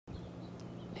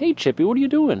Hey, Chippy, what are you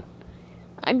doing?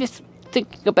 I'm just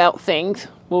thinking about things.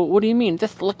 Well, what do you mean?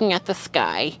 Just looking at the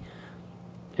sky.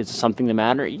 Is something the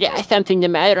matter? Yeah, something the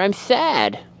matter. I'm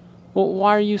sad. Well,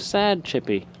 why are you sad,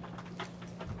 Chippy?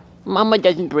 Mama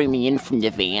doesn't bring me in from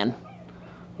the van.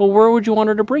 Well, where would you want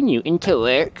her to bring you? Into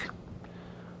work.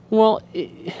 Well,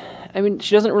 I mean,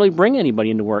 she doesn't really bring anybody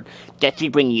into work. Does she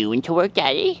bring you into work,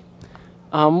 Daddy?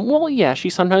 Well, yeah, she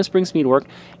sometimes brings me to work.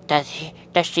 Does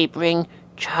she bring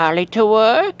Charlie to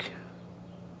work?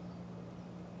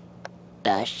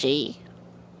 Does she?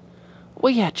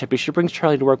 Well, yeah, Chippy, she brings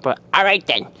Charlie to work, but... All right,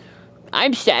 then.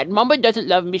 I'm sad. Mama doesn't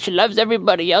love me. She loves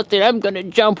everybody else, and I'm gonna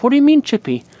jump. What do you mean,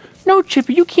 Chippy? No,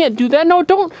 Chippy, you can't do that. No,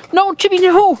 don't. No, Chippy,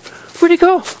 no. Where'd he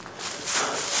go?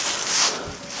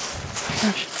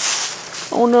 Gosh.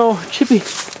 Oh, no, Chippy.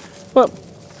 What?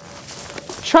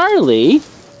 Charlie,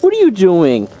 what are you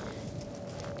doing?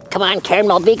 Come on,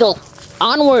 Caramel Beagle.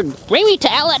 Onward. Bring me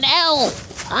to L&L.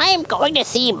 I'm going to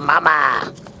see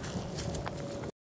Mama.